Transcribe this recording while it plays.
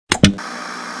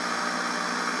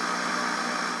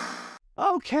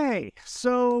Okay,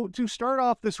 so to start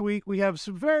off this week, we have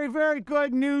some very, very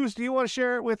good news. Do you want to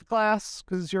share it with class?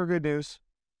 Because it's your good news.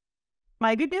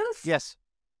 My good news? Yes.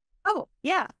 Oh,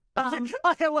 yeah.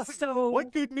 So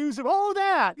what good news of all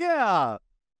that? Yeah.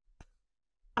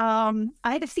 I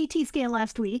had a CT scan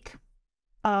last week,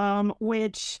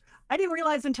 which I didn't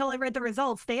realize until I read the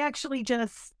results. They actually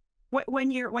just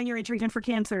when you're in treatment for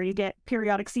cancer, you get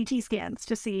periodic CT scans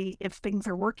to see if things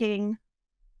are working,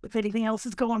 if anything else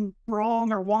is going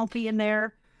wrong or wonky in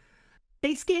there.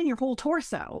 They scan your whole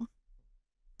torso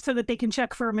so that they can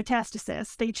check for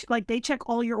metastasis. They check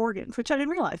all your organs, which I didn't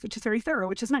realize, which is very thorough,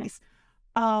 which is nice.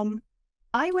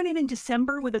 I went in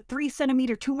December with a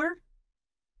 3-centimeter tumor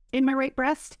in my right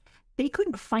breast. They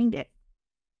couldn't find it.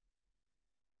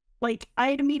 Like, I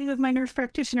had a meeting with my nurse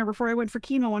practitioner before I went for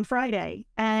chemo on Friday,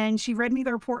 and she read me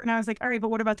the report, and I was like, all right, but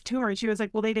what about the tumor? And she was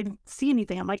like, well, they didn't see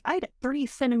anything. I'm like, I had a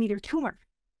 3-centimeter tumor.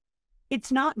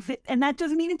 It's not, and that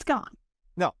doesn't mean it's gone.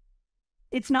 No.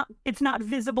 It's not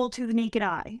visible to the naked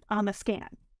eye on the scan.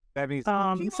 That means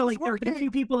so like there are a few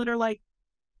people that are like,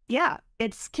 yeah,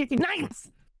 it's kicking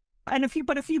nice. And a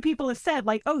few people have said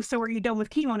like, oh, so are you done with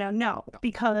chemo now? No,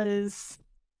 because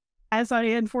as I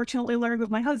unfortunately learned with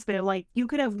my husband, like you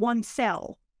could have one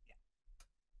cell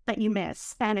that you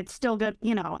miss and it's still good,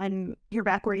 and you're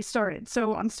back where you started.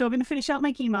 So I'm still going to finish out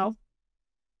my chemo.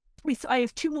 I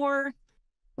have 2 more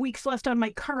weeks left on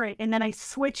my current, and then I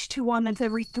switched to one that's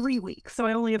every 3 weeks. So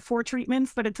I only have 4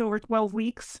 treatments, but it's over 12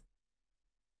 weeks.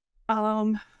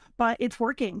 But it's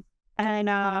working. And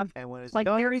when it's like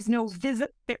done? there is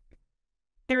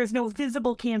no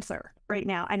visible cancer right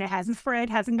now, and it hasn't spread,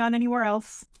 hasn't gone anywhere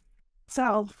else.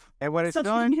 So and when it's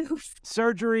done,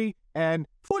 surgery and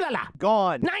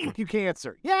gone. Thank you,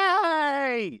 cancer.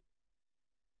 Yay!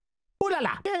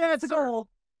 That's a goal.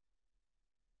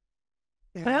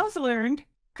 Yeah. But I also learned,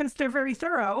 because they're very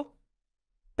thorough,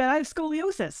 that I have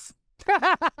scoliosis.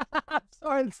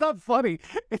 Sorry, it's not funny.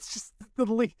 It's just the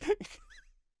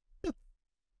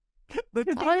They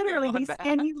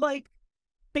scan you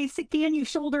they scan you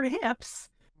shoulder to hips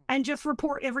and just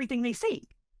report everything they see,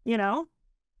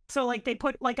 So like they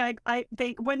put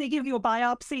when they give you a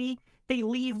biopsy, they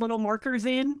leave little markers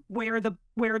in where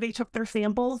they took their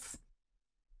samples.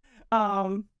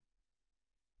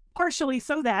 Partially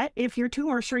so that if your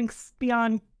tumor shrinks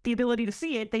beyond the ability to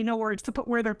see it, they know where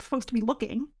they're supposed to be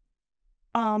looking.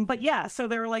 But yeah, so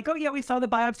they're like, oh yeah, we saw the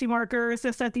biopsy markers,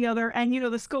 this, that, the other, and the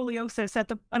scoliosis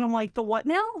and I'm like, the what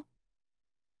now?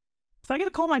 So I got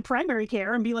to call my primary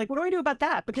care and be like, what do I do about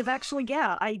that? Because actually,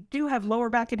 yeah, I do have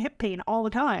lower back and hip pain all the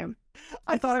time.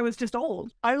 I thought I was just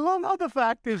old. I love how the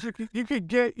fact is you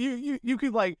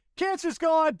could like, cancer's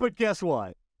gone, but guess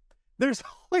what? There's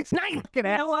always you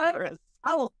know what?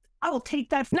 I will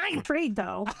take that trade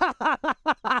though.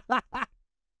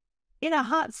 In a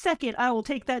hot second, I will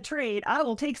take that trade. I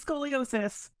will take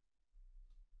scoliosis.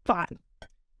 Fine.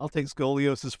 I'll take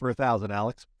scoliosis for 1,000,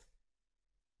 Alex.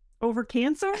 Over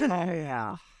cancer?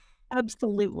 Yeah.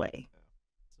 Absolutely.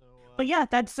 But yeah,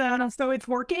 that's so it's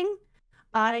working.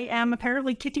 I am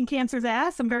apparently kicking cancer's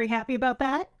ass. I'm very happy about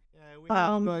that. Yeah,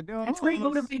 it's a great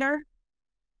motivator.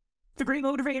 It's a great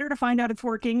motivator to find out it's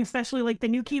working, especially like the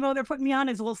new chemo they're putting me on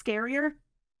is a little scarier.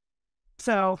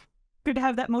 So good to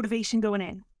have that motivation going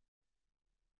in.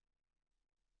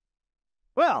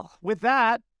 Well, with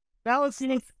that, now let's...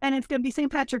 And it's going to be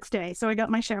St. Patrick's Day, so I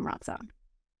got my shamrocks on.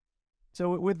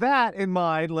 So with that in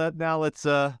mind, let's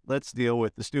deal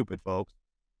with the stupid folks,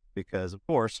 because of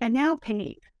course... And now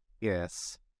pain.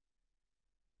 Yes.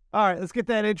 All right, let's get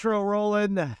that intro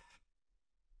rolling. I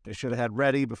should have had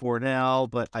ready before now,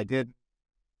 but I didn't.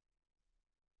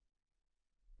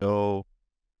 So,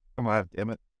 come on,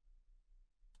 damn it.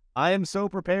 I am so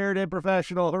prepared and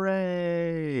professional.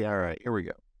 Hooray! All right, here we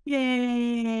go.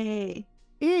 Yay!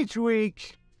 Each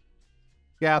week,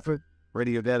 Catherine,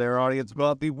 Radio Dead Air audience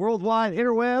about the worldwide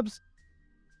interwebs,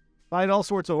 find all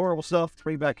sorts of horrible stuff to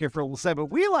bring back here for a little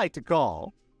segment we like to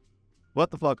call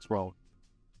What the Fuck's Wrong?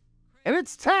 And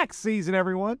it's tax season,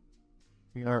 everyone.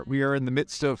 We are in the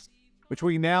midst of,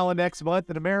 between now and next month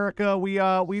in America, we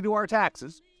do our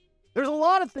taxes. There's a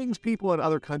lot of things people in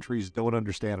other countries don't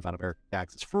understand about American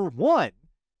taxes. For one,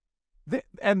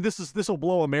 and this will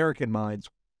blow American minds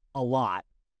a lot.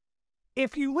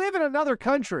 If you live in another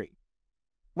country,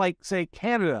 like say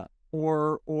Canada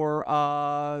or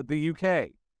the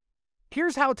UK,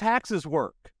 here's how taxes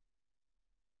work.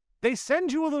 They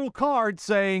send you a little card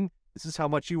saying, this is how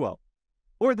much you owe,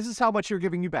 or this is how much you're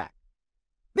giving you back.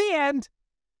 The end.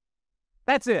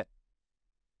 That's it.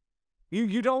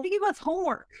 You don't Think about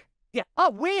homework. Yeah.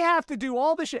 Oh, we have to do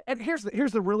all this shit. And here's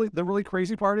the really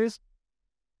crazy part is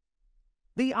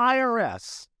The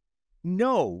IRS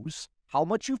knows how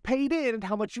much you've paid in and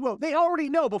how much you owe. They already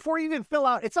know before you even fill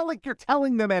out. It's not like you're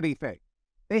telling them anything.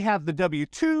 They have the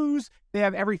W-2s. They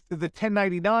have the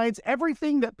 1099s.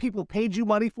 Everything that people paid you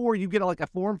money for, you get like a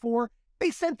form for. They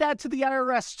sent that to the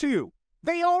IRS too.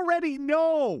 They already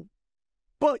know.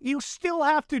 But you still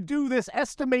have to do this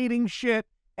estimating shit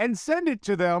and send it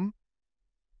to them.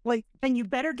 Like, then you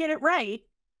better get it right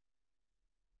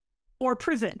or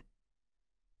prison.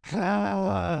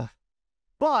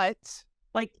 But,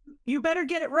 like, you better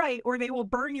get it right or they will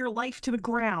burn your life to the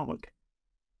ground.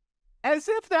 As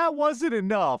if that wasn't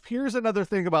enough, here's another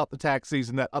thing about the tax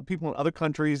season that people in other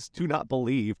countries do not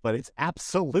believe, but it's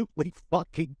absolutely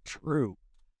fucking true.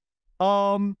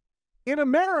 In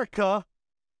America,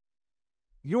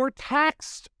 you're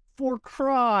taxed for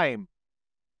crime.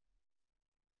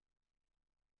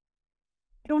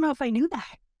 I don't know if I knew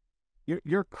that.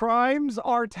 Your crimes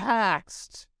are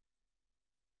taxed.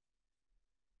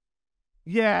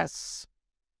 Yes.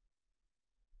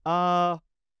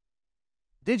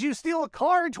 Did you steal a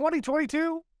car in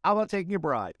 2022? How about taking a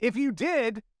bribe? If you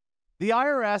did, the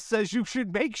IRS says you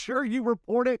should make sure you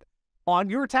report it on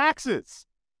your taxes.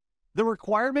 The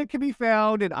requirement can be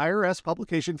found in IRS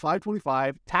Publication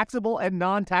 525, Taxable and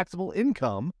Non-Taxable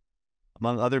Income,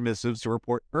 among other missives to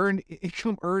report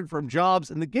income earned from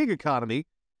jobs in the gig economy,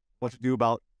 what to do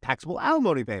about taxable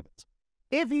alimony payments.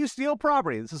 If you steal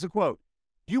property, this is a quote,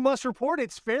 you must report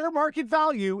its fair market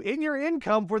value in your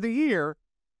income for the year,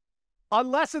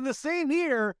 unless in the same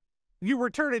year you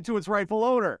return it to its rightful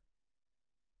owner.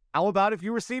 How about if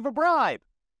you receive a bribe?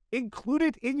 Include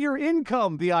it in your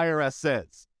income, the IRS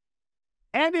says.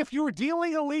 And if you're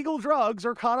dealing illegal drugs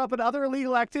or caught up in other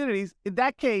illegal activities, in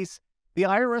that case, the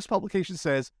IRS publication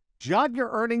says, jot your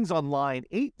earnings on line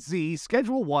 8Z,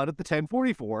 Schedule 1 of the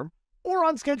 1040 form, or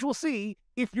on Schedule C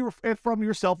if you're from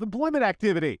your self-employment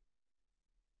activity.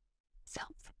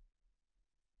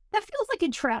 That feels like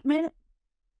entrapment.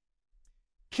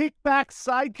 Kickbacks,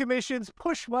 side commissions,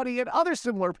 push money, and other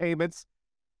similar payments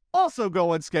also go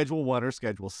on Schedule 1 or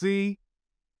Schedule C.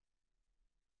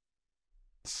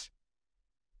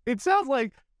 It sounds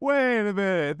like, wait a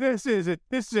minute, this is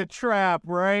a trap,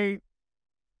 right?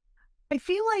 I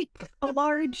feel like a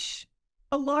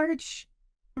large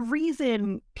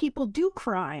reason people do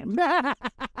crime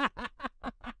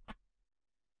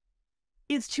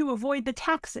is to avoid the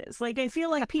taxes. Like, I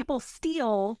feel like people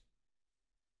steal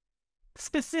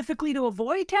specifically to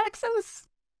avoid taxes.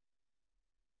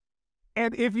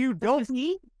 And if you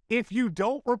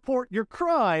don't report your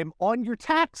crime on your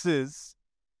taxes,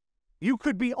 you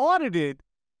could be audited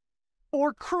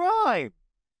for crime.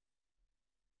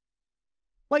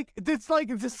 Like, does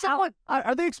someone,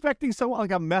 are they expecting someone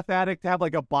like a meth addict to have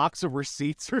like a box of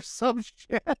receipts or some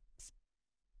shit?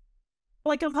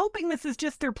 Like, I'm hoping this is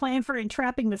just their plan for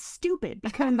entrapping the stupid,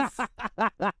 because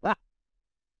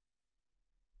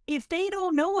if they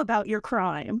don't know about your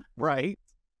crime, right,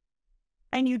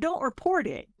 and you don't report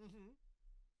it,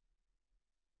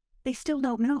 they still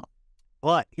don't know.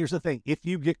 But here's the thing. If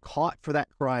you get caught for that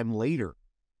crime later,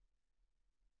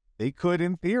 they could,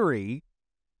 in theory,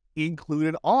 include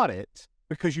an audit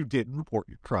because you didn't report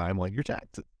your crime on your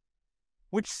taxes.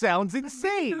 Which sounds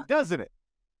insane, doesn't it?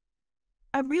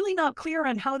 I'm really not clear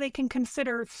on how they can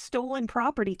consider stolen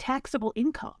property taxable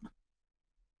income.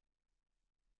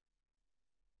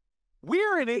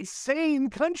 We're an insane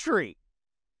country.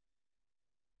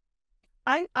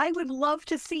 I would love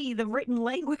to see the written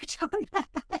language on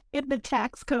that in the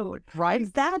tax code.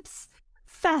 Right. That's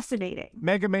fascinating.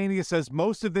 Megamania says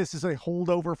most of this is a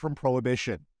holdover from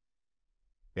Prohibition.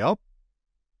 Yep.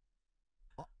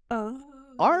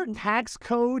 Our tax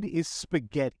code is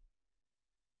spaghetti.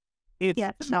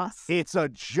 It's a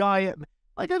giant,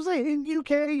 like I'm saying, in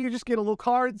UK, you just get a little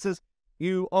card that says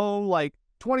you owe like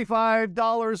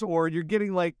 $25 or you're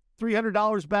getting like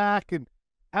 $300 back and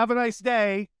have a nice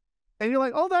day. And you're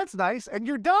like, oh, that's nice. And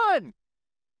you're done.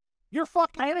 You're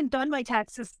fucking. I haven't done my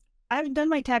taxes. I haven't done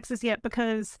my taxes yet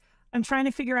because I'm trying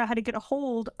to figure out how to get a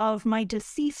hold of my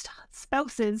deceased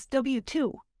spouse's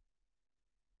W-2.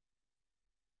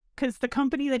 Because the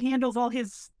company that handles all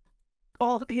his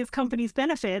company's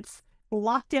benefits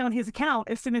locked down his account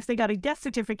as soon as they got a death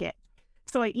certificate.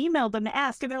 So I emailed them to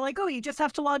ask, and they're like, oh, you just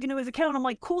have to log into his account. I'm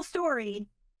like, cool story.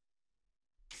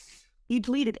 You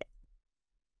deleted it.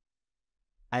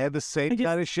 I had the same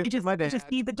kind of shit with my dad. I just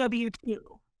need the W-2.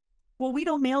 Well, we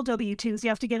don't mail W-2s. You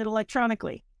have to get it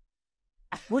electronically.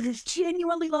 Would just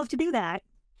genuinely love to do that.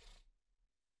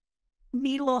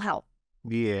 Need a little help.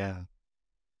 Yeah.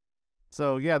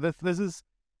 So yeah, this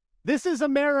is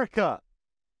America.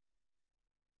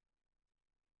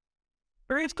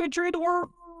 Greatest country in the world.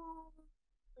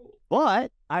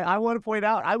 But I want to point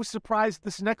out, I was surprised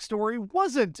this next story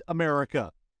wasn't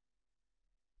America.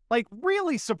 Like,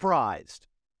 really surprised.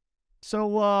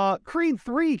 So, Creed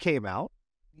 3 came out.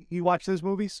 You watch those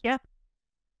movies? Yeah.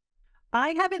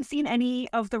 I haven't seen any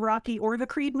of the Rocky or the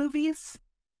Creed movies.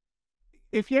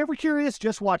 If you're ever curious,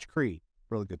 just watch Creed.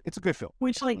 Really good. It's a good film.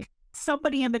 Which, like,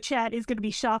 somebody in the chat is going to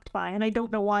be shocked by, and I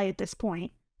don't know why at this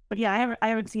point. But yeah, I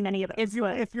haven't seen any of it. If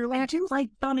you're like, I do like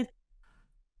Jonathan.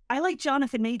 I like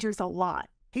Jonathan Majors a lot.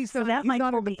 He's So not that might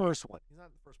in the be- first one. He's not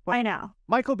in the first one. I know.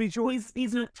 Michael B. Jordan.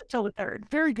 He's not till the third.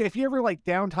 Very good. If you ever like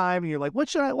downtime and you're like, what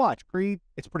should I watch? Creed.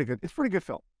 It's pretty good. It's a pretty good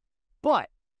film. But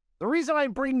the reason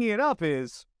I'm bringing it up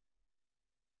is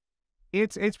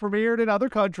it's premiered in other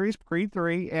countries, Creed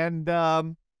 3, and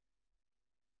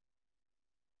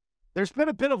there's been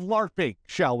a bit of LARPing,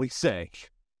 shall we say.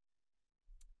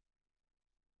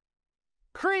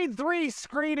 Creed 3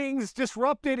 screenings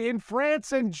disrupted in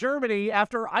France and Germany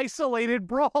after isolated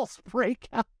brawls break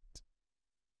out.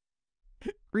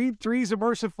 Creed 3's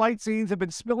immersive fight scenes have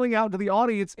been spilling out to the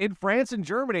audience in France and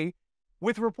Germany,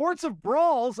 with reports of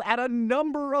brawls at a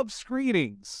number of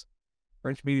screenings.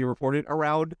 French media reported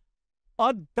around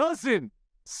a dozen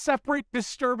separate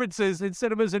disturbances in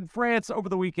cinemas in France over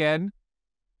the weekend,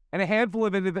 and a handful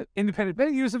of independent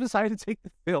venues have decided to take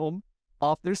the film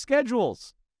off their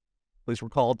schedules. Police were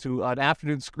called to an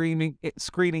afternoon screening in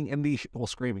the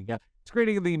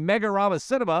Megarama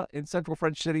Cinema in central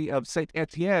French city of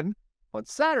Saint-Étienne on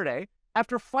Saturday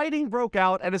after fighting broke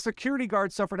out and a security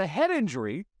guard suffered a head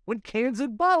injury when cans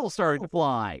and bottles started to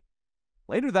fly.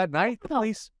 Later that night, the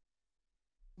police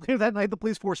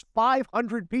forced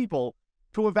 500 people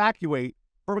to evacuate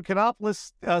from a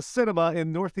Canopolis cinema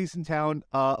in northeastern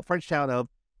French town of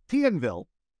Thionville,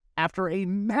 after a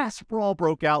mass brawl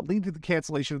broke out, leading to the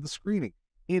cancellation of the screening.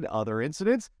 In other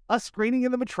incidents, a screening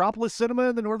in the Metropolis Cinema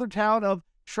in the northern town of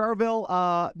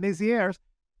Charleville-Mézières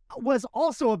was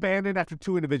also abandoned after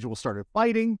two individuals started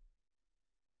fighting.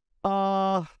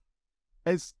 Where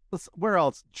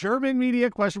else? German media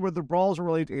questioned whether the brawls were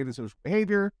related to antisocial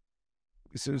behavior,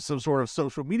 some sort of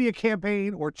social media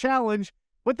campaign or challenge,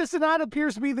 but this not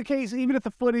appears to be the case, even if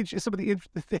the footage of some of the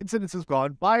incidents has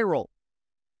gone viral.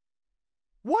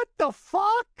 What the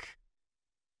fuck?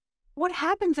 What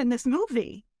happens in this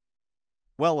movie?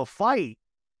 Well, a fight.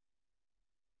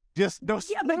 Just no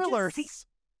spoilers. But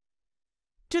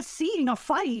just seeing a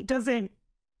fight doesn't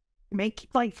make,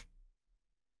 like,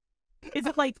 is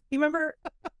it like, you remember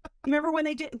when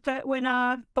they did the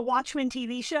Watchmen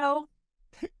TV show?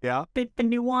 Yeah. The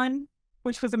new one,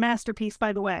 which was a masterpiece,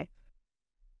 by the way.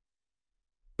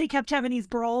 They kept having these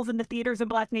brawls in the theaters in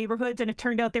black neighborhoods, and it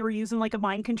turned out they were using like a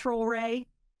mind control ray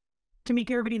to make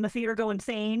everybody in the theater go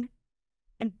insane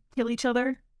and kill each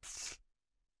other.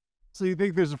 So you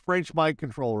think there's a French mind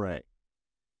control ray?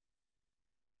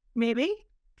 Maybe.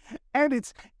 And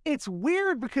it's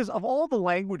weird because of all the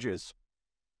languages,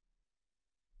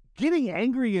 getting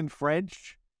angry in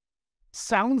French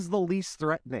sounds the least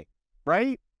threatening,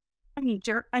 right? I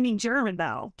mean German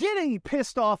though. Getting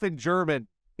pissed off in German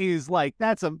is like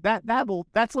that's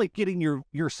like getting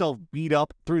yourself beat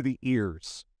up through the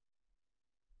ears.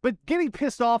 But getting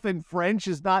pissed off in French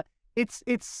is not.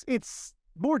 It's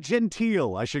more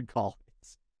genteel, I should call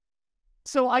it.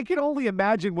 So I can only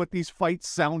imagine what these fights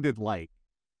sounded like.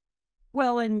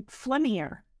 Well, in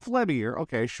Flemier. Flemier,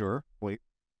 okay, sure. Wait.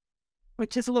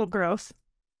 Which is a little gross.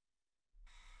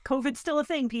 COVID's still a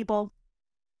thing, people.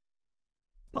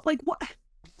 But like,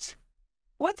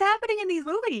 what's happening in these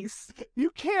movies? You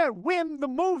can't win the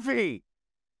movie.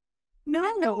 No,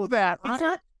 I know that. It's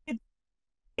not.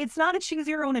 It's not a choose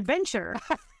your own adventure.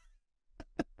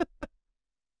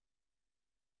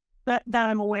 that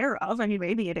I'm aware of. I mean,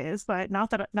 maybe it is, but not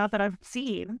that I've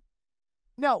seen.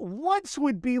 Now, once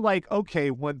would be like, okay,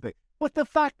 one thing. But the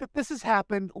fact that this has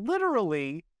happened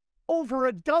literally over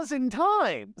a dozen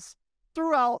times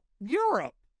throughout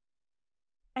Europe.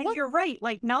 And you're right,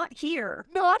 like, not here.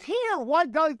 Not here. Why?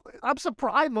 I'm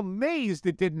surprised. I'm amazed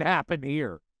it didn't happen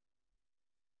here.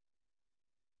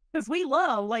 Because we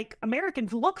love, like,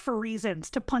 Americans look for reasons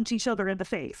to punch each other in the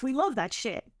face. We love that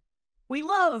shit. We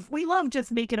love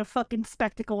just making a fucking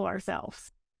spectacle of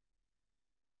ourselves.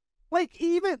 Like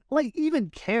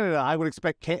even Canada, I would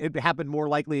expect it to happen more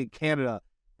likely in Canada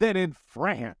than in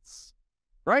France,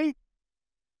 right?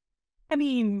 I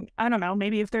mean, I don't know.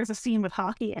 Maybe if there's a scene with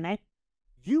hockey in it.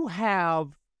 You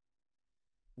have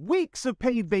weeks of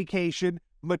paid vacation,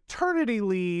 maternity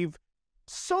leave,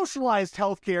 socialized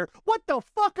healthcare. What the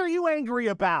fuck are you angry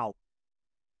about?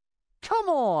 Come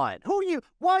on.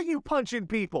 Why are you punching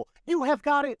people? You have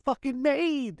got it fucking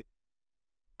made.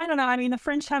 I don't know. I mean, the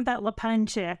French have that Le Pen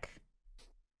chick.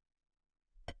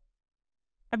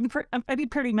 I'd be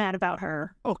pretty mad about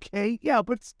her. Okay, yeah,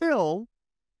 but still.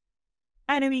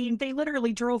 And I mean, they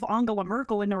literally drove Angela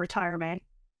Merkel into retirement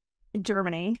in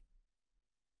Germany.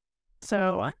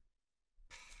 So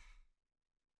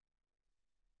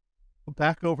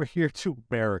Back over here to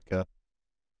America.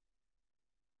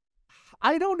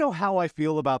 I don't know how I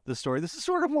feel about this story. This is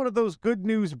sort of one of those good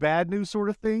news, bad news sort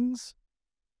of things.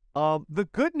 The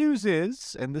good news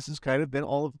is, and this has kind of been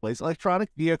all over the place, electric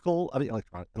vehicle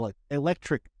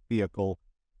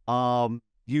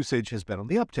usage has been on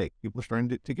the uptake. People are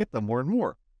starting to get them more and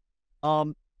more.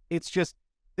 It's just,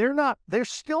 they're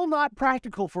still not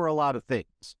practical for a lot of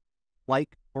things.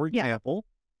 Like, for example,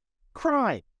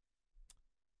 crime.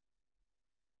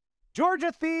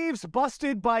 Georgia thieves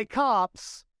busted by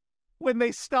cops when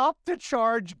they stopped to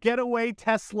charge getaway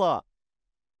Tesla.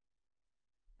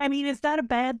 I mean, is that a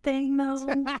bad thing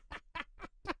though?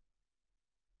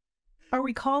 Are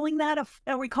we calling that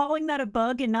a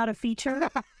bug and not a feature?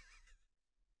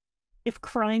 If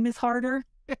crime is harder?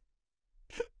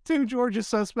 2 Georgia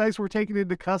suspects were taken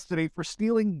into custody for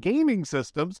stealing gaming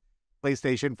systems,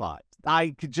 PlayStation 5s.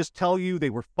 I could just tell you they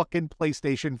were fucking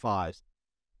PlayStation 5s.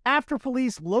 After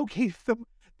police located them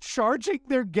charging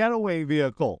their getaway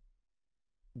vehicle.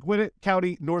 Gwinnett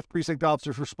County North Precinct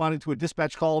officers responded to a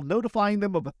dispatch call notifying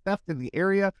them of a theft in the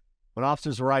area. When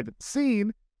officers arrived at the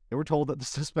scene, they were told that the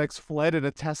suspects fled in a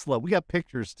Tesla. We got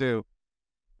pictures too.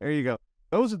 There you go.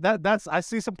 That's I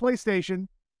see some PlayStation.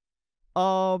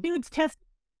 Dude,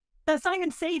 that's not even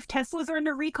safe. Teslas are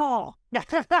under recall.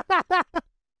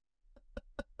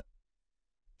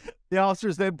 The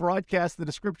officers then broadcast the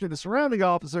description to surrounding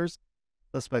officers.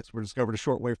 Suspects were discovered a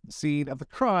short way from the scene of the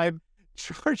crime,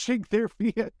 charging their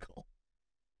vehicle.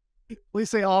 Police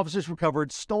say officers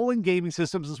recovered stolen gaming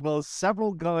systems as well as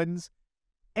several guns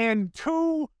and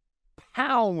 2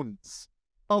 pounds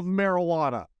of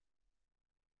marijuana.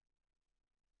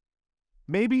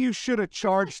 Maybe you should have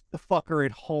charged the fucker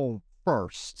at home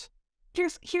first.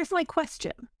 Here's my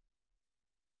question.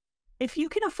 If you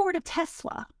can afford a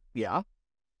Tesla, yeah,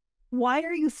 why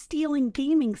are you stealing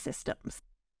gaming systems?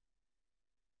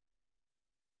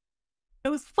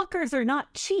 Those fuckers are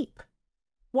not cheap.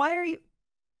 Why are you...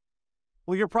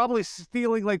 Well, you're probably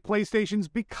stealing, like, PlayStations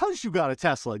because you got a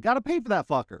Tesla. Got to pay for that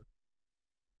fucker.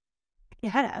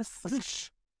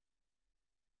 Yes.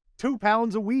 2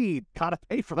 pounds of weed. Got to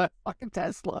pay for that fucking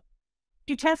Tesla.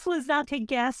 Do Teslas not take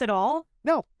gas at all?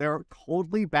 No, they're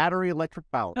totally battery electric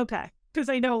powered. Okay. Because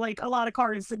I know, like, a lot of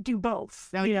cars do both,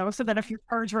 now, so that if your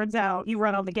charge runs out, you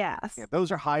run on the gas. Yeah,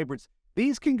 those are hybrids.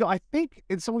 These can go, I think,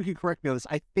 and someone can correct me on this,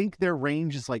 I think their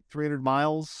range is like 300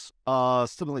 miles,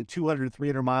 something like 200,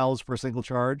 300 miles for a single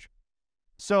charge.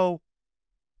 So,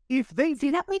 if they...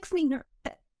 See, that makes me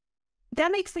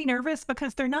nervous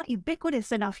because they're not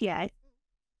ubiquitous enough yet.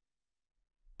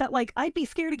 That, like, I'd be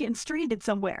scared of getting stranded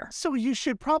somewhere. So you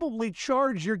should probably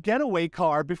charge your getaway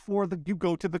car before you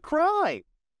go to the crime.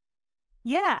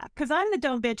 Yeah, because I'm the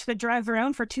dumb bitch that drives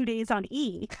around for 2 days on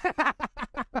E.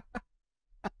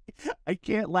 I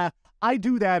can't laugh. I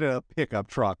do that in a pickup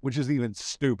truck, which is even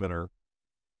stupider.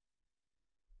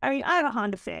 I mean, I have a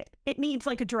Honda Fit. It needs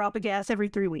like a drop of gas every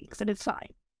 3 weeks, and it's fine.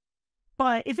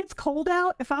 But if it's cold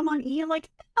out, if I'm on E, I'm like,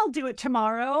 I'll do it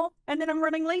tomorrow, and then I'm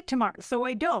running late tomorrow, so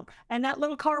I don't. And that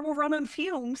little car will run on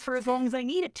fumes for as long as I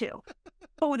need it to.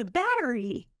 But with a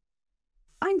battery,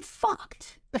 I'm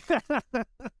fucked.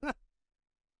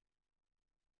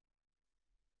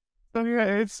 So yeah,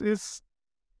 it's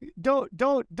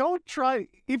don't try,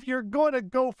 if you're going to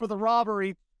go for the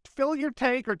robbery, fill your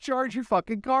tank or charge your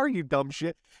fucking car, you dumb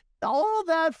shit. All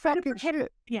that fucking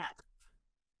shit. Yeah.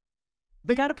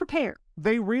 They got to prepare.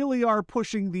 They really are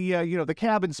pushing the the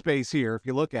cabin space here if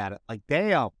you look at it. Like,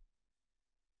 damn.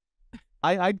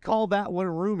 I'd call that one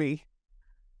roomy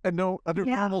under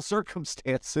normal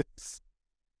circumstances.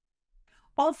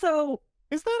 Also,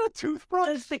 is that a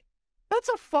toothbrush? That's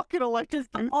a fucking electric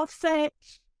offset.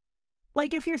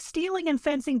 Like, if you're stealing and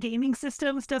fencing gaming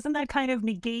systems, doesn't that kind of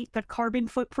negate the carbon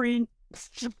footprint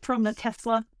from the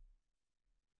Tesla?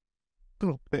 A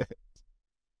little bit.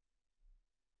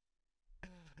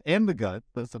 And the gun.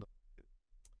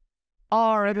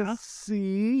 All right, let's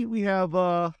see. We have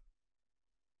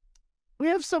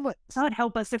some... That would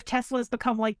help us if Teslas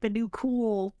become like the new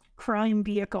cool crime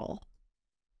vehicle.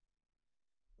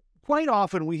 Quite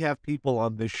often we have people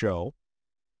on this show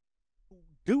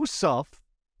do stuff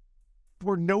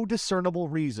for no discernible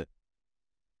reason.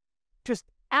 Just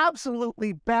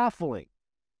absolutely baffling.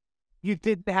 You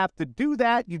didn't have to do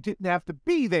that. You didn't have to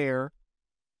be there.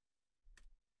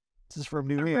 This is from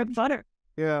New Hampshire. Butter.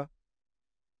 Yeah.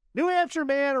 New Hampshire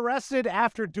man arrested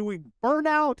after doing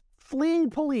burnout, fleeing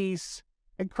police,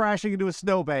 and crashing into a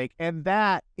snowbank, and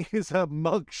that is a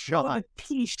mugshot. A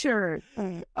t-shirt.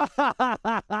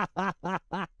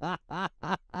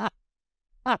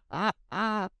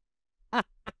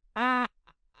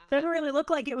 Doesn't really look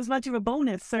like it was much of a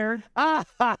bonus, sir.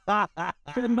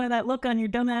 Driven by that look on your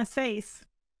dumbass face.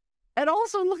 And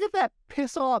also, look at that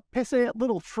pissant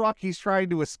little truck he's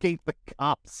trying to escape the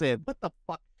cops in. What the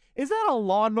fuck? Is that a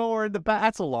lawnmower in the back?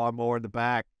 That's a lawnmower in the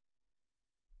back.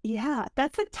 Yeah,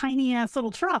 that's a tiny-ass little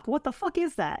truck. What the fuck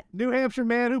is that? New Hampshire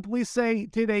man who police say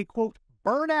did a, quote,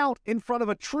 burnout in front of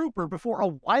a trooper before a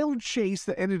wild chase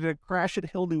that ended in a crash at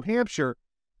Hill, New Hampshire,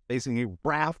 facing a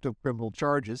raft of criminal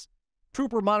charges.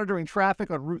 Trooper monitoring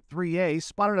traffic on Route 3A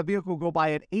spotted a vehicle go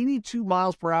by at 82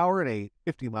 miles per hour in a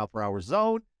 50-mile-per-hour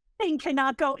zone. Thing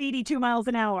cannot go 82 miles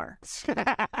an hour.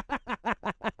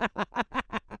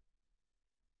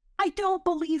 I don't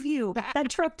believe you. That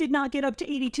truck did not get up to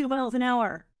 82 miles an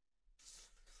hour.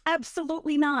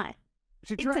 Absolutely not.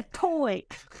 It's a toy.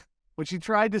 When she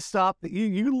tried to stop,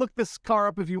 you can look this car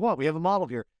up if you want. We have a model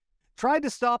here. Tried to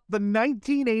stop the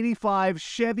 1985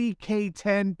 Chevy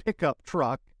K10 pickup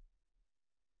truck.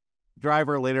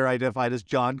 Driver, later identified as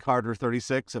John Carter,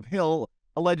 36, of Hill,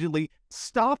 allegedly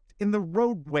stopped in the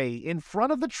roadway in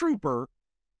front of the trooper,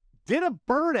 did a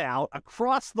burnout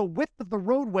across the width of the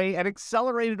roadway, and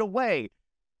accelerated away.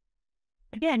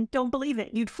 Again, don't believe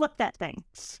it. You'd flip that thing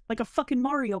like a fucking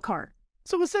Mario Kart.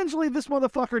 So essentially, this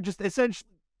motherfucker just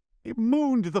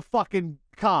mooned the fucking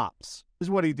cops, is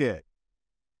what he did.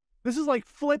 This is like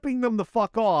flipping them the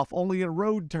fuck off, only in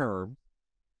road term.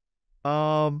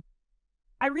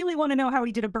 I really want to know how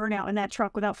he did a burnout in that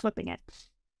truck without flipping it.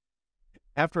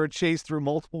 After a chase through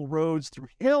multiple roads through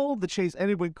Hill, the chase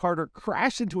ended when Carter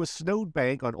crashed into a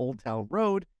snowbank on Old Town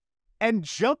Road and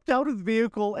jumped out of the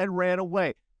vehicle and ran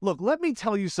away. Look, let me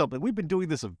tell you something. We've been doing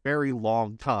this a very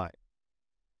long time.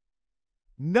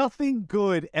 Nothing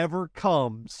good ever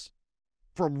comes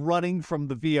from running from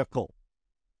the vehicle.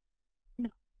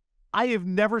 No. I have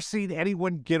never seen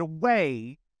anyone get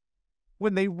away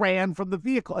when they ran from the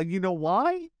vehicle. And you know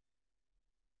why?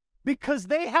 Because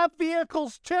they have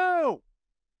vehicles too.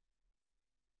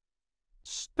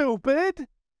 Stupid.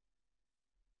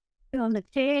 Gonna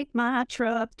take my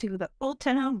truck to the Old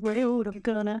Town Road. I'm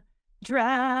gonna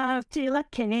drive till I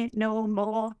can't no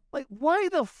more. Like, why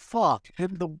the fuck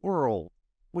in the world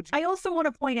would you... I also want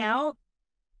to point out,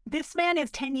 this man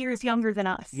is 10 years younger than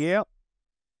us. Yep.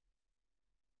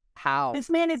 How?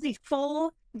 This man is a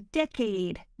full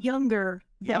decade younger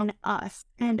than us.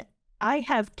 And I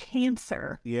have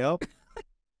cancer. Yep.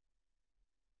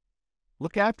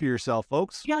 Look after yourself,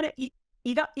 folks.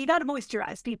 You gotta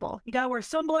moisturize, people. You gotta wear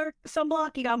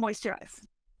sunblock, you gotta moisturize.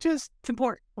 Just, it's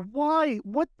important. Why?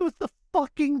 What was the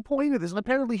fucking point of this? And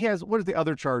apparently he has, what are the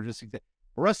other charges? He's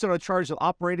arrested on a charge of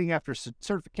operating after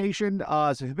certification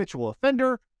as a habitual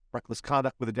offender, reckless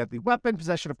conduct with a deadly weapon,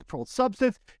 possession of controlled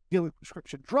substance, dealing with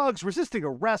prescription drugs, resisting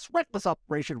arrest, reckless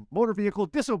operation of motor vehicle,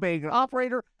 disobeying an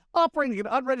operator, operating an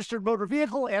unregistered motor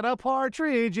vehicle, and a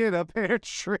partridge in a pear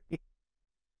tree.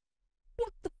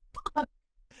 What the fuck?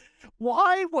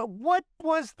 Why? What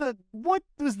was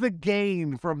the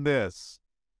gain from this?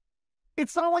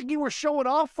 It's not like you were showing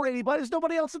off for anybody. There's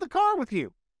nobody else in the car with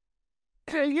you.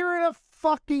 You're in a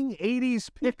fucking 80s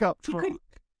pickup truck.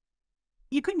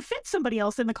 You couldn't fit somebody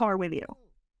else in the car with you.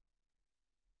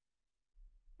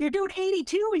 You're doing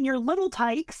 82 in your little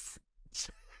tykes.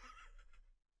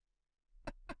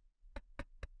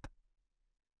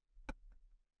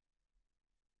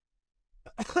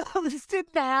 This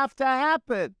didn't have to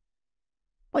happen.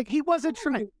 Like, he wasn't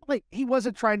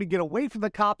trying to get away from the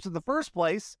cops in the first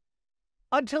place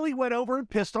until he went over and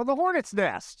pissed on the hornet's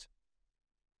nest.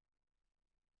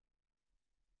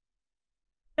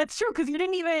 That's true, because you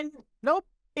didn't even... Nope.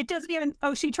 It doesn't even...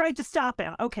 Oh, she tried to stop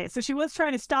him. Okay, so she was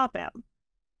trying to stop him.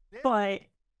 Yeah. But...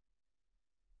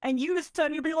 And you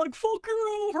decided to be like, fuck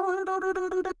you.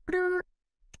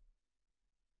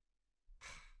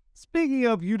 Speaking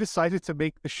of, you decided to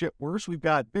make the shit worse, we've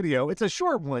got video. It's a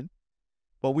short one,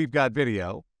 but we've got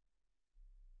video.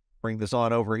 Bring this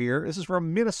on over here. This is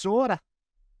from Minnesota.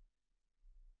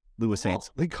 Lewis hates,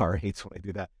 the car hates when I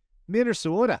do that.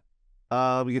 Minnesota.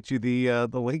 We get you the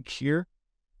link here.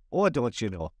 Oh, don't you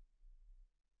know?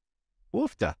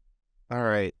 Woofda. All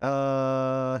right.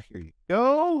 Here you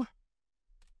go.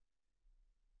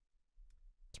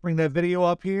 Let's bring that video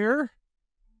up here.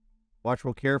 Watch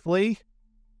real carefully.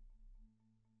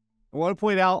 I want to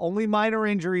point out only minor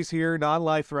injuries here,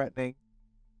 non-life threatening.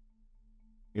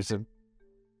 Here's some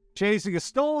chasing a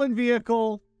stolen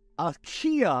vehicle, a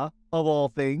Kia of all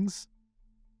things,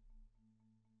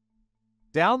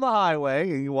 down the highway,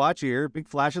 and you watch here, big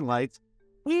flashing lights.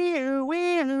 Wee-oo,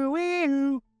 wee-oo,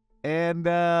 wee-oo. And,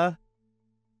 the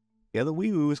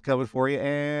wee-oo is coming for you,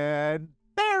 and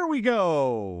there we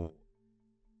go.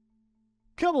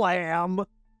 Kablam.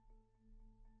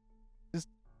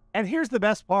 And here's the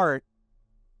best part.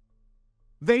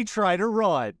 They try to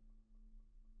run.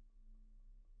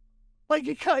 Like,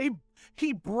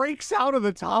 he breaks out of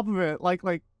the top of it, like,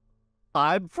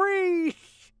 I'm free.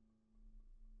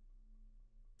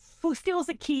 Who steals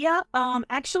a Kia?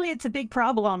 Actually, it's a big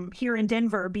problem here in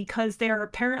Denver because they're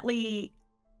apparently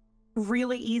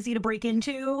really easy to break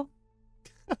into.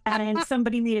 And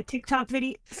somebody made a TikTok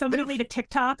video. Somebody made a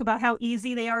TikTok about how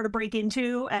easy they are to break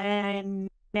into, and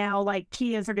now like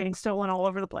Kias are getting stolen all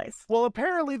over the place. Well,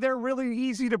 apparently they're really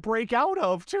easy to break out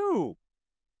of too.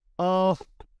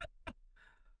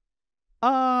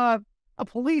 A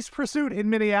police pursuit in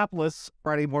Minneapolis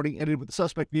Friday morning ended with the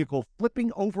suspect vehicle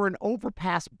flipping over an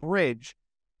overpass bridge,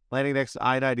 landing next to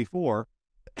I-94.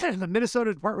 The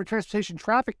Minnesota Department of Transportation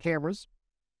traffic cameras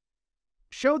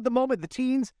showed the moment the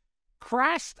teens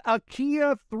crashed a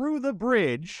Kia through the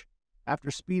bridge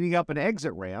after speeding up an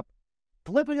exit ramp,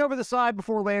 flipping over the side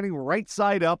before landing right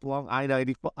side up along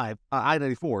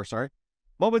I-94.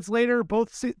 Moments later,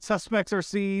 both suspects are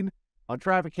seen on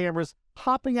traffic cameras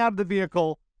hopping out of the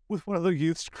vehicle with one of the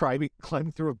youths climbing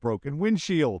through a broken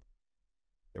windshield.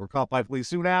 They were caught by police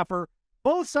soon after,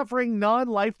 both suffering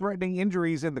non-life-threatening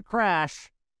injuries in the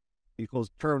crash. Vehicle was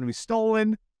determined to be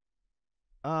stolen.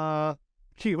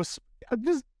 Kia was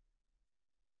just...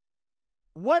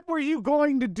 What were you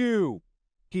going to do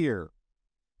here?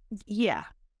 Yeah.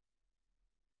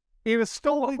 It was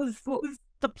stolen. What was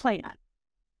the plan?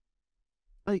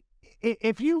 Like,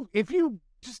 if your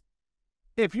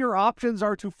options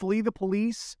are to flee the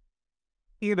police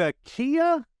in a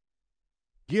Kia,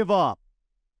 give up.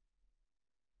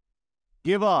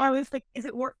 Give up. I was like, is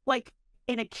it work like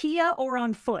in a Kia or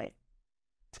on foot?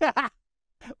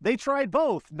 They tried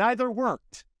both. Neither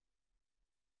worked.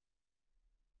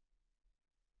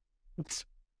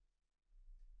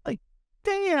 Like,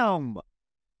 damn.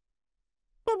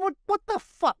 What the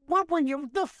fuck? What were you?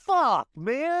 The fuck,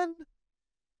 man?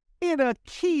 In a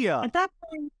Kia. At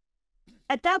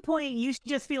that point, you should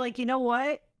just be like, you know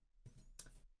what?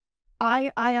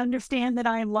 I understand that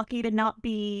I am lucky to not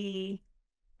be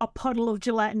a puddle of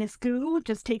gelatinous goo.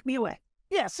 Just take me away.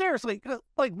 Yeah, seriously.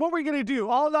 Like, what were we going to do?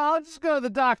 Oh, no, I'll just go to the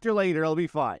doctor later. It'll be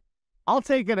fine. I'll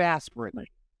take an aspirin.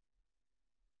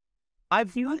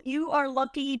 You are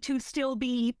lucky to still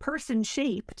be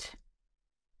person-shaped,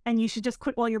 and you should just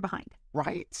quit while you're behind.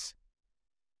 Right.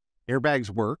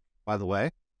 Airbags work, by the way.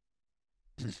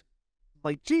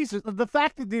 Like, Jesus, the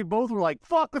fact that they both were like,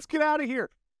 fuck, let's get out of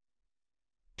here.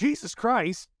 Jesus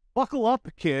Christ, buckle up,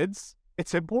 kids.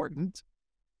 It's important.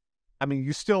 I mean,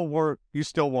 you still won't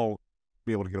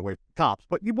be able to get away from the cops,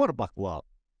 but you want to buckle up.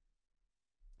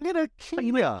 Get a Kia. But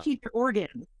you might keep your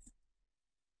organs.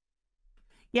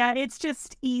 Yeah, it's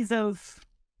just ease of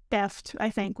theft,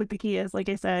 I think, with the Kias, like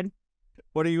I said.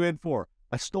 What are you in for?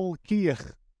 I stole a Kia.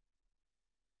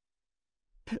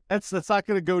 That's not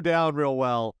going to go down real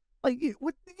well. Like, you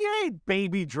ain't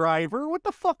baby driver. What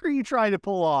the fuck are you trying to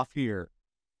pull off here?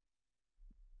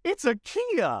 It's a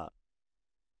Kia.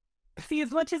 See,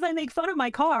 as much as I make fun of my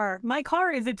car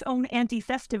is its own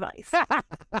anti-theft device.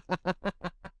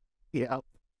 Yeah.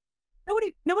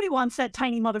 Nobody wants that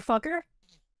tiny motherfucker.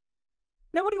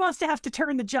 Nobody wants to have to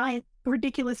turn the giant,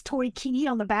 ridiculous toy key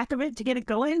on the back of it to get it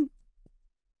going.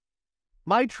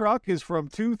 My truck is from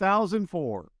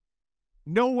 2004.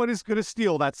 No one is going to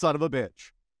steal that son of a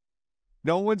bitch.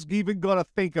 No one's even going to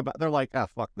think about it. They're like,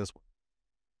 fuck this one.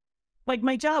 Like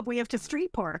my job, we have to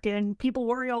street park, and people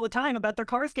worry all the time about their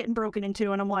cars getting broken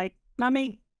into, and I'm like, not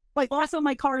me. Like, also,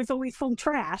 my car is always full of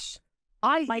trash.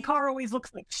 My car always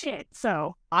looks like shit,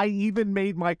 so. I even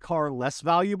made my car less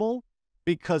valuable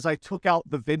because I took out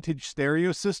the vintage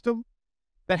stereo system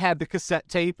that had the cassette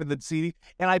tape and the CD,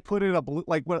 and I put in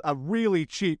a really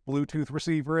cheap Bluetooth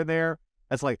receiver in there.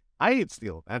 That's like, I ain't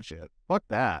stealing that shit. Fuck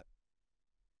that.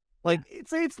 Like,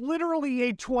 it's literally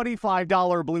a $25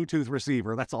 Bluetooth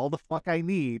receiver. That's all the fuck I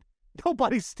need.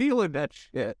 Nobody's stealing that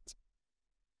shit.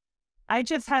 I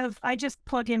just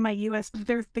plug in my USB.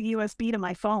 There's the USB to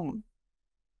my phone.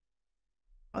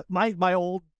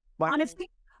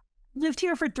 Honestly, lived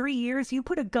here for 3 years. You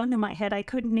put a gun to my head, I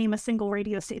couldn't name a single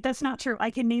radio station. That's not true. I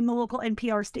can name the local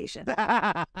NPR station.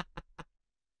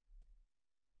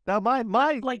 Now,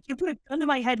 like, you put a gun to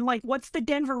my head and like, what's the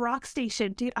Denver rock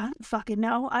station? Dude, I don't fucking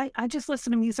know. I just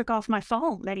listen to music off my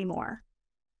phone anymore.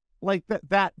 Like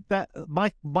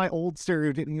my old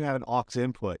stereo didn't even have an aux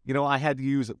input. You know, I had to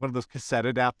use one of those cassette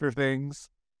adapter things.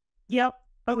 Yep.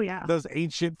 Oh, yeah. Those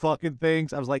ancient fucking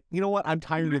things. I was like, you know what? I'm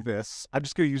tired of this. I'm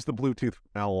just going to use the Bluetooth from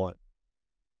now on.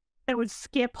 It would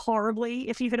skip horribly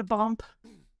if you hit a bump.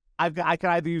 I can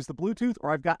either use the Bluetooth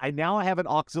or I now have an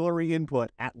auxiliary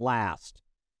input at last.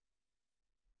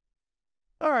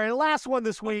 All right, last one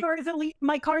this week.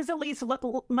 My car's at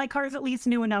least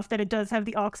new enough that it does have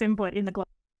the aux input in the glove.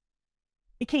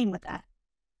 It came with that.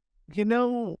 You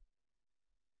know,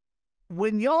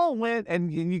 when y'all went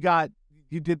and you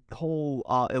did the whole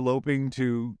eloping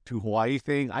to Hawaii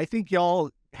thing, I think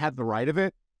y'all had the right of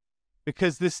it,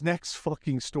 because this next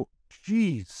fucking story,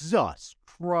 Jesus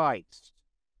Christ.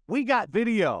 We got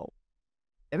video.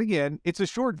 And again, it's a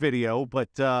short video, but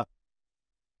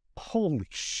holy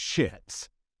shit.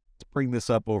 Let's bring this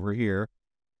up over here.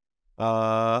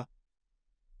 Where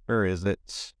is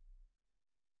it?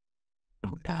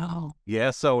 Oh, no.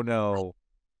 Yes, oh no.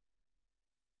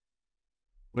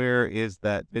 Where is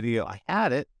that video? I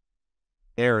had it.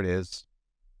 There it is.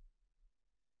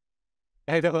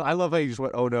 I love how you just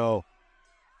went, oh no.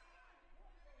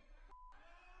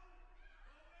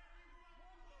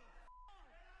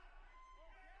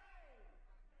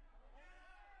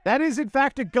 That is, in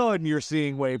fact, a gun you're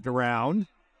seeing waved around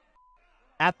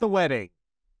at the wedding.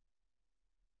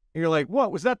 And you're like,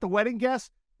 what? Was that the wedding guest?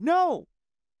 No.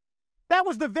 That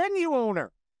was the venue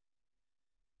owner.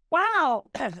 Wow.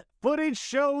 Footage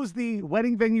shows the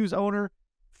wedding venue's owner,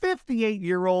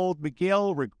 58-year-old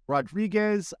Miguel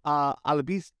Rodriguez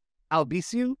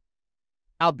Albisu.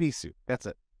 That's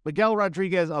it. Miguel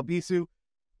Rodriguez Albisu,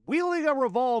 wielding a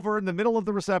revolver in the middle of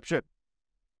the reception.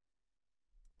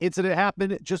 Incident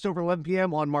happened just over 11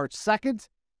 p.m. on March 2nd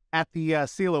at the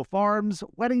Cielo Farms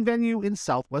wedding venue in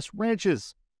Southwest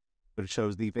Ranches. But it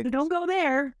shows the Don't go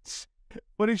there.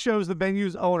 Footage shows the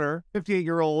venue's owner,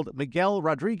 58-year-old Miguel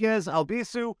Rodriguez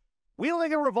Albisu,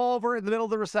 wielding a revolver in the middle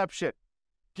of the reception.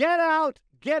 Get out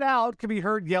can be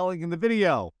heard yelling in the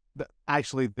video.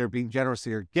 Actually, they're being generous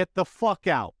here. Get the fuck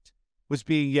out was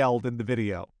being yelled in the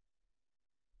video.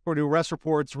 According to arrest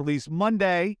reports released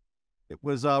Monday, it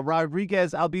was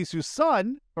Rodriguez Albisu's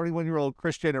son, 31-year-old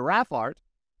Christian Raffart,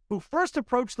 who first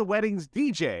approached the wedding's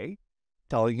DJ,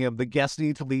 telling him the guests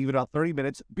need to leave in about 30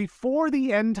 minutes before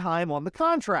the end time on the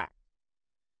contract.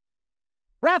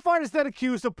 Raffart is then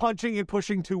accused of punching and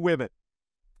pushing two women.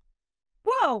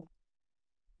 Whoa.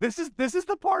 This is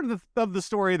the part of the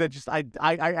story that just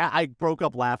I broke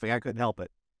up laughing. I couldn't help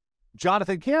it.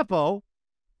 Jonathan Campo,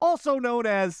 also known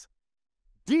as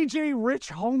DJ Rich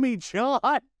Homie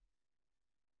John.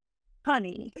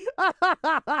 Honey.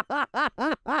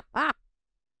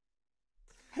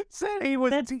 Said he was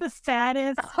That's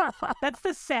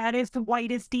the saddest,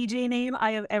 whitest DJ name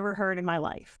I have ever heard in my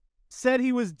life. Said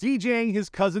he was DJing his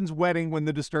cousin's wedding when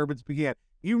the disturbance began.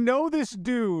 You know, this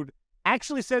dude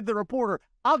actually said to the reporter,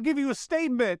 I'll give you a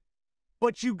statement,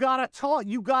 but you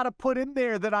gotta put in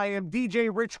there that I am DJ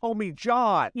Rich Homie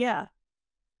John. Yeah.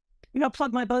 You know,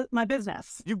 plug my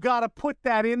business. You gotta put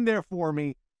that in there for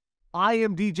me. I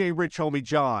am DJ Rich Homie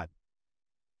John.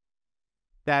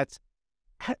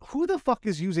 Who the fuck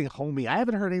is using homie? I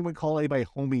haven't heard anyone call anybody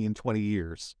homie in 20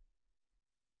 years.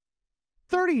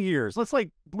 30 years. Let's in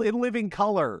living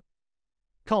color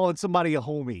calling somebody a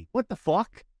homie. What the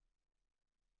fuck?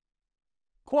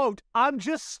 Quote, I'm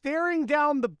just staring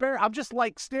down the barrel. I'm just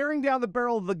staring down the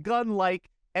barrel of the gun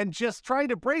and just trying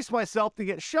to brace myself to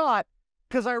get shot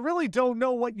because I really don't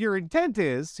know what your intent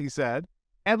is, he said.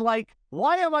 And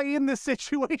why am I in this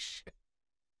situation?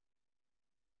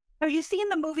 Have you seen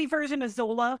the movie version of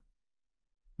Zola?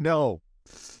 No.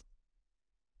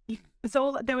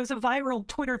 Zola, there was a viral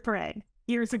Twitter thread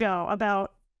years ago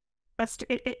about,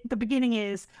 the beginning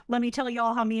is, let me tell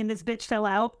y'all how me and this bitch fell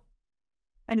out.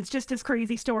 And it's just this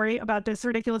crazy story about this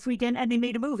ridiculous weekend, and they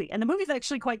made a movie. And the movie's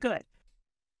actually quite good.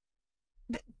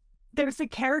 There's a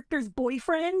character's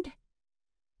boyfriend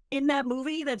in that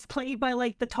movie that's played by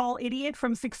the tall idiot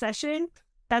from Succession.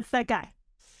 That's that guy.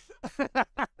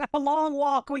 A long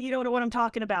walk when you don't know what I'm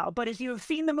talking about. But if you have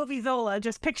seen the movie Zola,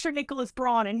 just picture Nicholas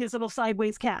Braun in his little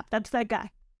sideways cap. That's that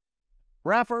guy.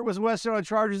 Raffart was arrested on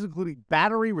charges including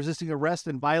battery, resisting arrest,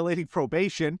 and violating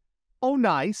probation. Oh,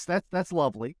 nice. That's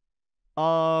lovely.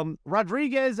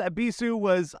 Rodriguez Albisu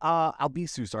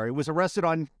was arrested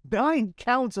on 9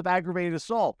 counts of aggravated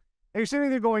assault. And you're sitting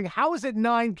there going, how is it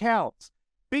 9 counts?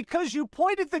 Because you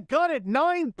pointed the gun at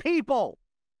 9 people.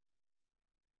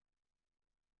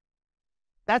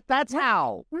 That's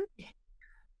how.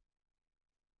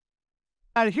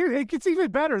 And here, it gets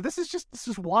even better. This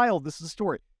is wild. This is a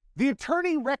story. The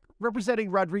attorney representing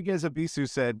Rodriguez Albisu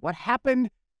said, what happened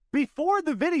before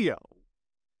the video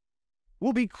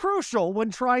will be crucial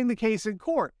when trying the case in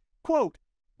court. Quote,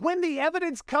 when the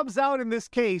evidence comes out in this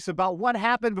case about what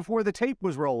happened before the tape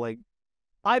was rolling,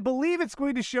 I believe it's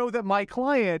going to show that my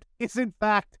client is, in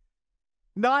fact,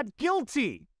 not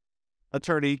guilty,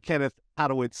 Attorney Kenneth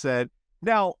Hadowitz said.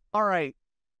 Now, all right,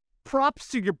 props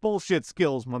to your bullshit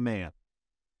skills, my man,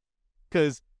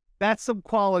 because that's some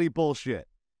quality bullshit.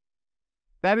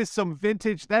 That is some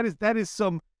vintage, that is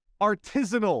some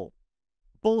artisanal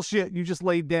bullshit you just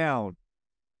laid down.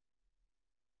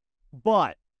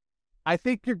 But I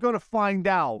think you're going to find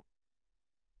out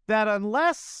that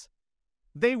unless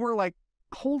they were like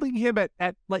holding him at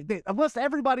unless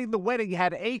everybody in the wedding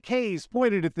had AKs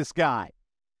pointed at this guy.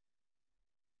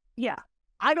 Yeah.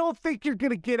 I don't think you're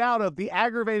going to get out of the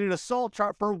aggravated assault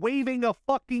charge for waving a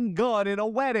fucking gun in a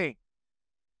wedding.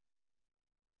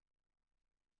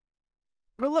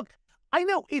 But look, I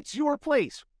know it's your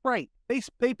place. Right.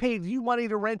 They paid you money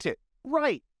to rent it.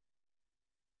 Right.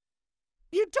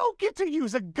 You don't get to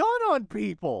use a gun on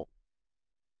people.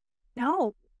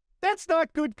 No. That's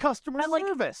not good customer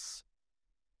service.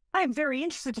 I'm very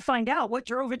interested to find out what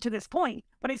drove it to this point,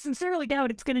 but I sincerely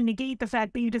doubt it's going to negate the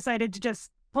fact that you decided to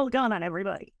just pull a gun on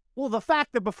everybody. Well, the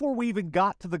fact that before we even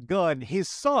got to the gun, his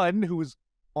son, who was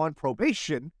on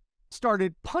probation,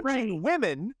 started punching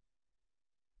women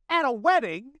at a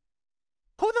wedding.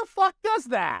 Who the fuck does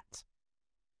that?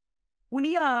 When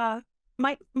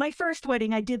my first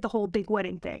wedding, I did the whole big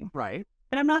wedding thing. Right.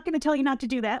 And I'm not going to tell you not to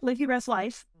do that. Live your best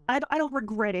life. I don't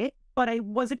regret it, but I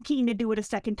wasn't keen to do it a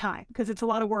second time because it's a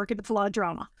lot of work and it's a lot of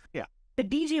drama. Yeah. The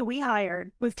DJ we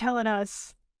hired was telling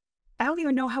us, I don't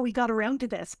even know how we got around to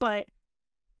this, but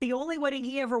the only wedding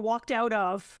he ever walked out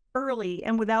of early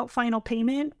and without final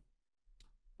payment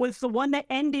was the one that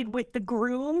ended with the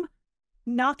groom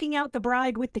knocking out the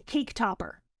bride with the cake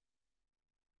topper.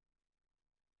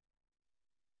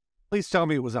 Please tell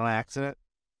me it was an accident.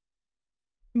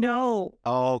 No.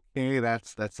 Okay,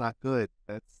 that's not good.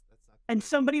 That's not good. And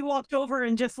somebody walked over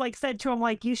and just like said to him,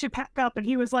 like, you should pack up. And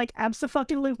he was like,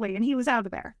 abso-fucking-lutely. And he was out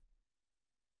of there.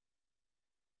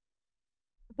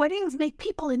 Weddings make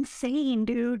people insane,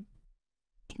 dude.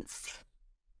 Insane.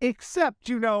 Except,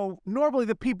 normally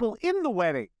the people in the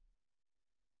wedding.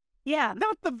 Yeah.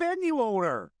 Not the venue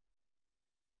owner.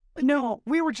 No.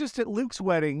 We were just at Luke's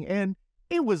wedding, and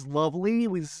it was lovely.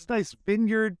 It was a nice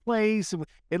vineyard place.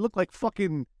 It looked like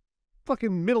fucking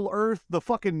Middle Earth, the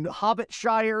fucking Hobbit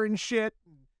Shire and shit.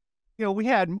 We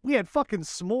had fucking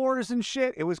s'mores and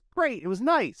shit. It was great. It was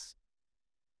nice.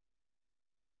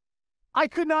 I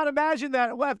could not imagine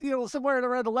that, somewhere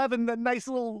around 11, the nice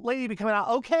little lady coming out.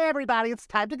 Okay, everybody, it's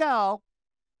time to go.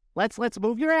 Let's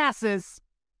move your asses.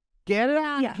 Get it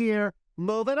out of here.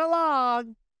 Move it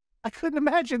along. I couldn't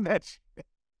imagine that shit.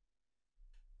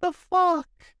 The fuck?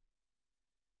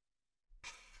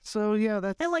 So, yeah,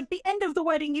 that's... And, the end of the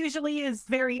wedding usually is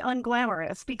very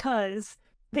unglamorous because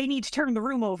they need to turn the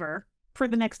room over for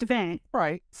the next event.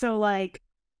 Right. So,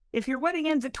 if your wedding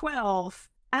ends at 12,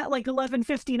 at,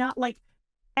 11:50, not,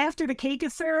 after the cake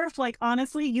is served,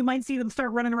 honestly, you might see them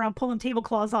start running around pulling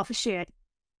tablecloths off of shit.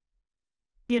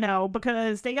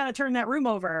 Because they got to turn that room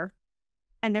over.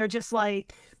 And they're just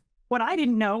what I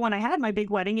didn't know when I had my big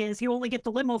wedding is you only get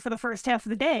the limo for the first half of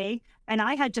the day, and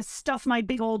I had to stuff my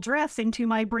big old dress into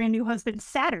my brand new husband's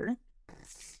Saturn.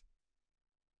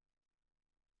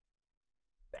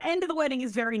 The end of the wedding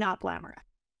is very not glamorous.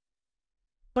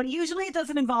 But usually it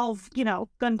doesn't involve,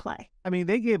 gunplay. I mean,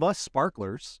 they gave us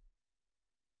sparklers.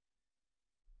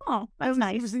 Oh, that's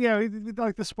nice.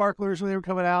 Like the sparklers when they were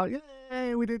coming out.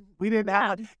 Yay, we didn't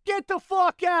have... Get the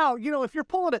fuck out! If you're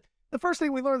pulling it... The first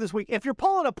thing we learned this week, if you're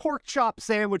pulling a pork chop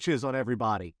sandwiches on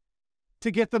everybody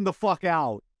to get them the fuck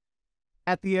out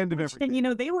at the end of everything.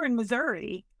 And, they were in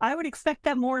Missouri. I would expect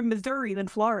that more in Missouri than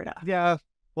Florida. Yeah.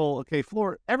 Well, okay,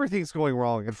 Florida, everything's going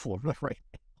wrong in Florida right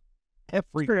now.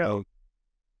 Everything.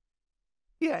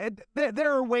 Yeah,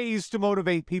 there are ways to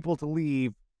motivate people to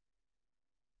leave.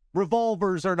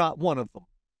 Revolvers are not one of them.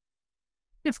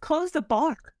 Just close the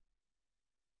bar.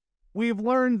 We've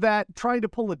learned that trying to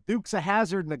pull a Dukes of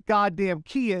Hazzard in a goddamn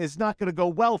Kia is not going to go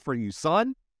well for you,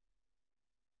 son.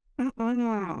 Hey,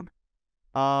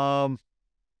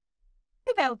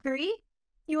 Valkyrie,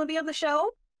 you want to be on the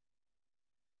show?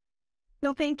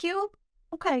 No, thank you.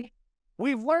 Okay.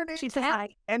 We've learned she said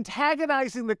hi.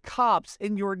 Antagonizing the cops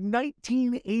in your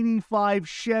 1985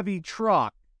 Chevy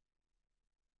truck.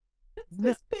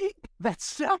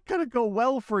 That's not going to go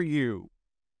well for you.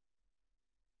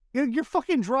 You're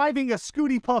fucking driving a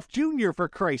Scooty Puff Jr., for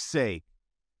Christ's sake.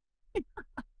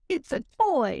 It's a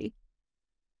toy.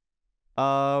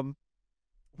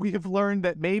 We have learned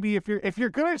that maybe if you're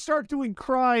going to start doing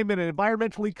crime in an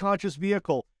environmentally conscious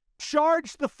vehicle,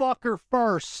 charge the fucker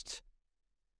first.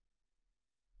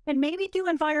 And maybe do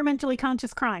environmentally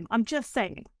conscious crime. I'm just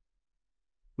saying.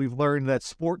 We've learned that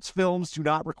sports films do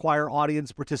not require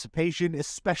audience participation,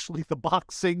 especially the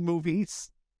boxing movies.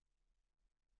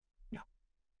 Yeah.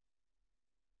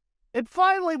 And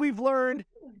finally, we've learned,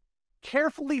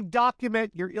 carefully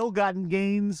document your ill-gotten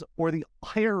gains or the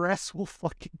IRS will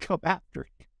fucking come after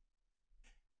you.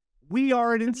 We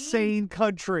are an insane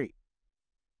country.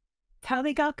 It's how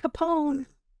they got Capone.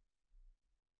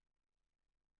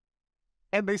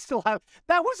 And they still have,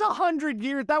 that was 100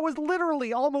 years, that was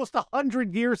literally almost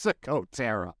 100 years ago,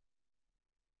 Tara.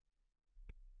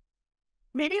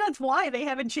 Maybe that's why they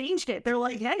haven't changed it. They're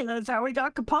like, hey, that's how we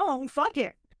got Capone. Fuck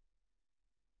it.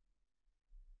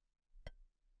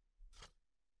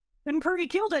 Didn't prove he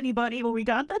killed anybody, but we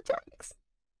got that tax.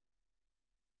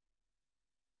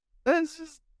 That's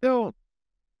just,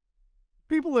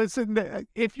 people listen,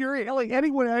 if you're like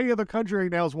anyone in any other country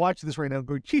right now is watching this right now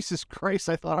going, Jesus Christ,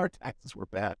 I thought our taxes were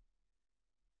bad.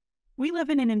 We live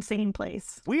in an insane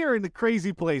place. We are in the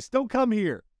crazy place. Don't come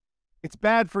here. It's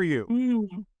bad for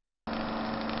you.